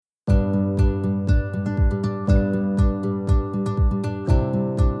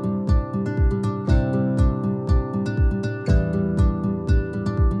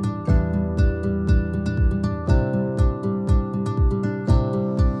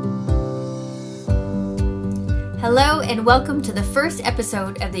Hello and welcome to the first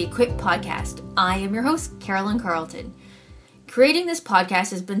episode of the Equip Podcast. I am your host, Carolyn Carlton. Creating this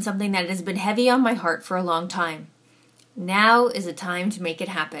podcast has been something that has been heavy on my heart for a long time. Now is the time to make it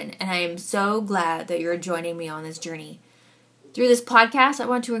happen, and I am so glad that you're joining me on this journey. Through this podcast, I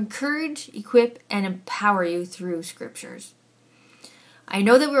want to encourage, equip, and empower you through scriptures. I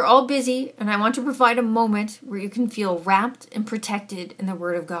know that we're all busy, and I want to provide a moment where you can feel wrapped and protected in the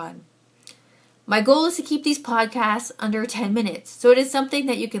Word of God. My goal is to keep these podcasts under 10 minutes, so it is something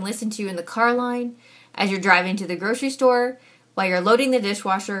that you can listen to in the car line, as you're driving to the grocery store, while you're loading the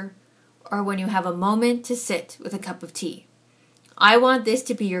dishwasher, or when you have a moment to sit with a cup of tea. I want this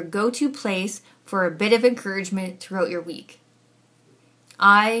to be your go-to place for a bit of encouragement throughout your week.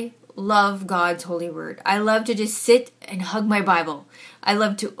 I love God's holy word. I love to just sit and hug my Bible. I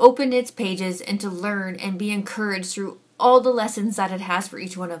love to open its pages and to learn and be encouraged through all the lessons that it has for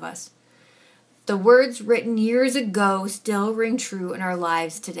each one of us. The words written years ago still ring true in our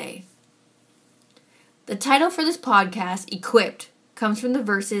lives today. The title for this podcast, Equipped, comes from the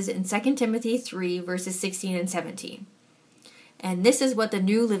verses in 2 Timothy 3, verses 16 and 17. And this is what the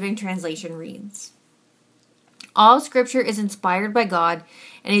New Living Translation reads. All scripture is inspired by God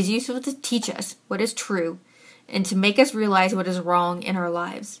and is useful to teach us what is true and to make us realize what is wrong in our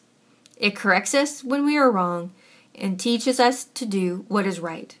lives. It corrects us when we are wrong and teaches us to do what is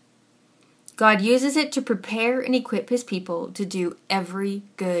right. God uses it to prepare and equip His people to do every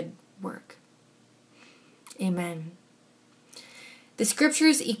good work. Amen. The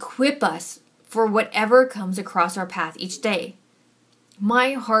scriptures equip us for whatever comes across our path each day.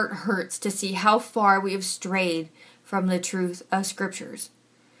 My heart hurts to see how far we have strayed from the truth of scriptures.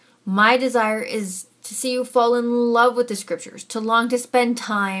 My desire is to see you fall in love with the scriptures, to long to spend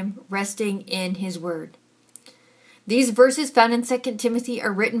time resting in His word. These verses found in 2 Timothy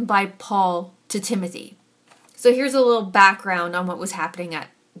are written by Paul to Timothy. So here's a little background on what was happening at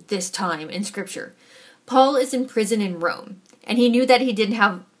this time in Scripture. Paul is in prison in Rome, and he knew that he didn't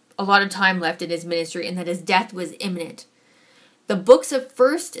have a lot of time left in his ministry and that his death was imminent. The books of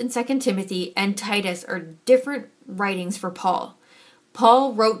 1st and 2nd Timothy and Titus are different writings for Paul.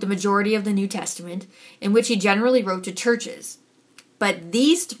 Paul wrote the majority of the New Testament, in which he generally wrote to churches. But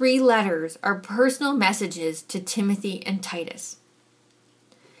these 3 letters are personal messages to Timothy and Titus.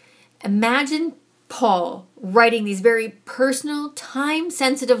 Imagine Paul writing these very personal,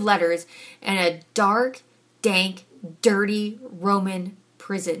 time-sensitive letters in a dark, dank, dirty Roman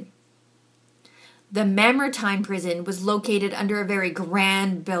prison. The Mamertine prison was located under a very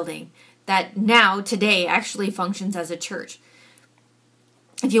grand building that now, today, actually functions as a church.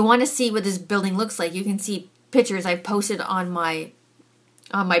 If you want to see what this building looks like, you can see pictures I've posted on my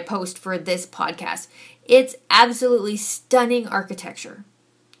post for this podcast. It's absolutely stunning architecture.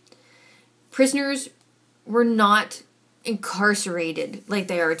 Prisoners were not incarcerated like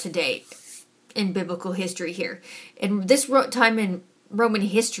they are today in biblical history here. In this time in Roman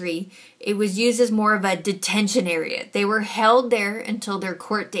history, it was used as more of a detention area. They were held there until their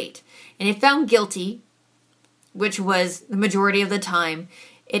court date. And if found guilty, which was the majority of the time,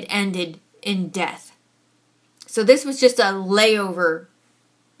 it ended in death. So this was just a layover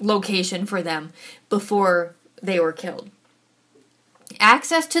location for them before they were killed.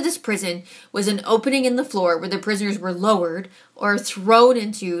 Access to this prison was an opening in the floor where the prisoners were lowered or thrown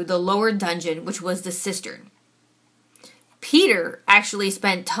into the lower dungeon, which was the cistern. Peter actually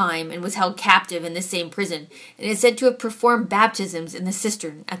spent time and was held captive in the same prison and is said to have performed baptisms in the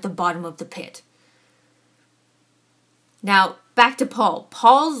cistern at the bottom of the pit. Now, back to Paul.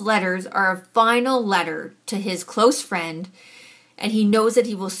 Paul's letters are a final letter to his close friend, and he knows that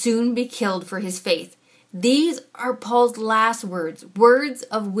he will soon be killed for his faith. These are Paul's last words, words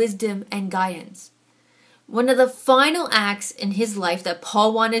of wisdom and guidance. One of the final acts in his life that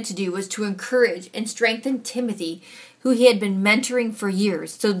Paul wanted to do was to encourage and strengthen Timothy, who he had been mentoring for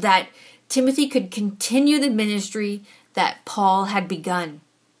years, so that Timothy could continue the ministry that Paul had begun.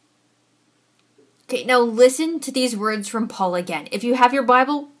 Okay, now listen to these words from Paul again. If you have your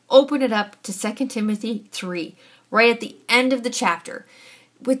Bible, open it up to 2 Timothy 3. Right at the end of the chapter.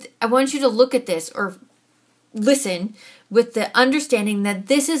 I want you to look at this or listen with the understanding that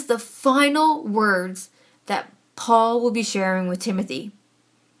this is the final words that Paul will be sharing with Timothy.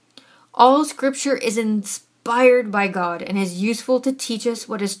 All scripture is inspired by God and is useful to teach us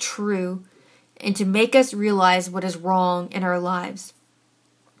what is true and to make us realize what is wrong in our lives.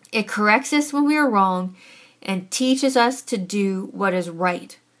 It corrects us when we are wrong and teaches us to do what is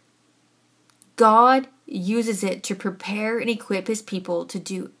right. God uses it to prepare and equip His people to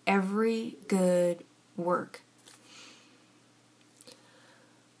do every good work.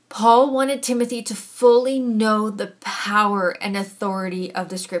 Paul wanted Timothy to fully know the power and authority of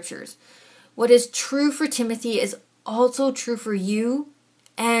the scriptures. What is true for Timothy is also true for you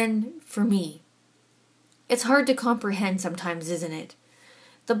and for me. It's hard to comprehend sometimes, isn't it?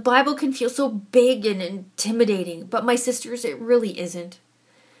 The Bible can feel so big and intimidating, but my sisters, it really isn't.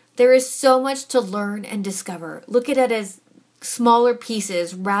 There is so much to learn and discover. Look at it as smaller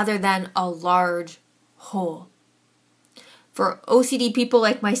pieces rather than a large whole. For OCD people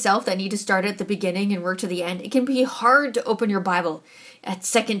like myself that need to start at the beginning and work to the end, it can be hard to open your Bible at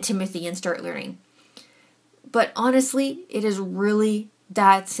 2 Timothy and start learning. But honestly, it is really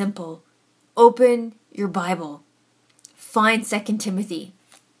that simple. Open your Bible. Find 2 Timothy.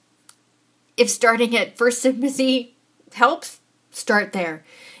 If starting at 1 Timothy helps, start there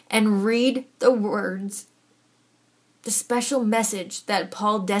and read the words, the special message that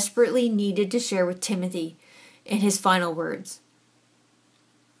Paul desperately needed to share with Timothy in his final words.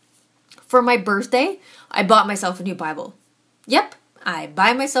 For my birthday, I bought myself a new Bible. Yep, I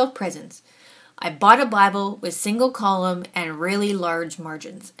buy myself presents. I bought a Bible with single column and really large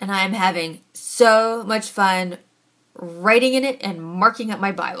margins, and I am having so much fun writing in it and marking up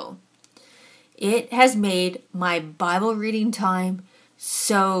my Bible. It has made my Bible reading time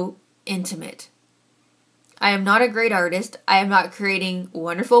so intimate. I am not a great artist. I am not creating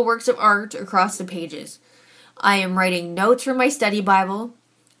wonderful works of art across the pages. I am writing notes from my study Bible.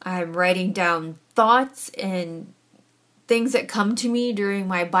 I am writing down thoughts and things that come to me during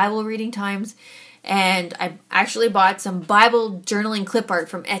my Bible reading times. And I actually bought some Bible journaling clip art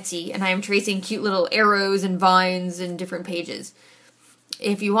from Etsy, and I am tracing cute little arrows and vines and different pages.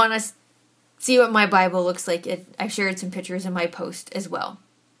 If you want to see what my Bible looks like, I shared some pictures in my post as well.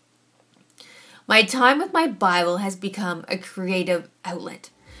 My time with my Bible has become a creative outlet,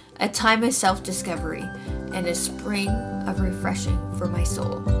 a time of self-discovery, and a spring of refreshing for my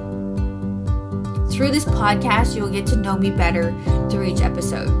soul. Through this podcast, you will get to know me better through each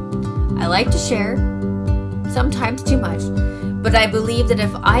episode. I like to share, sometimes too much, but I believe that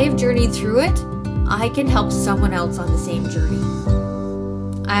if I have journeyed through it, I can help someone else on the same journey.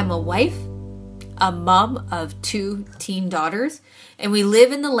 I am a wife, a mom of 2 teen daughters, and we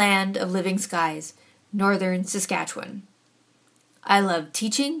live in the land of living skies, northern Saskatchewan. I love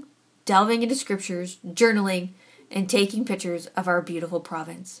teaching, delving into scriptures, journaling, and taking pictures of our beautiful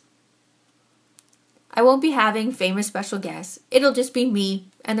province. I won't be having famous special guests. It'll just be me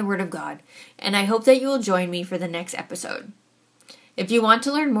and the Word of God, and I hope that you will join me for the next episode. If you want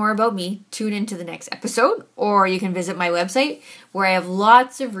to learn more about me, tune into the next episode, or you can visit my website where I have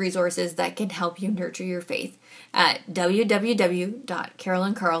lots of resources that can help you nurture your faith at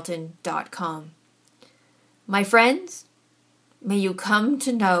www.carolyncarlton.com. My friends, may you come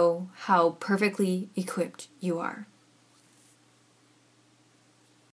to know how perfectly equipped you are.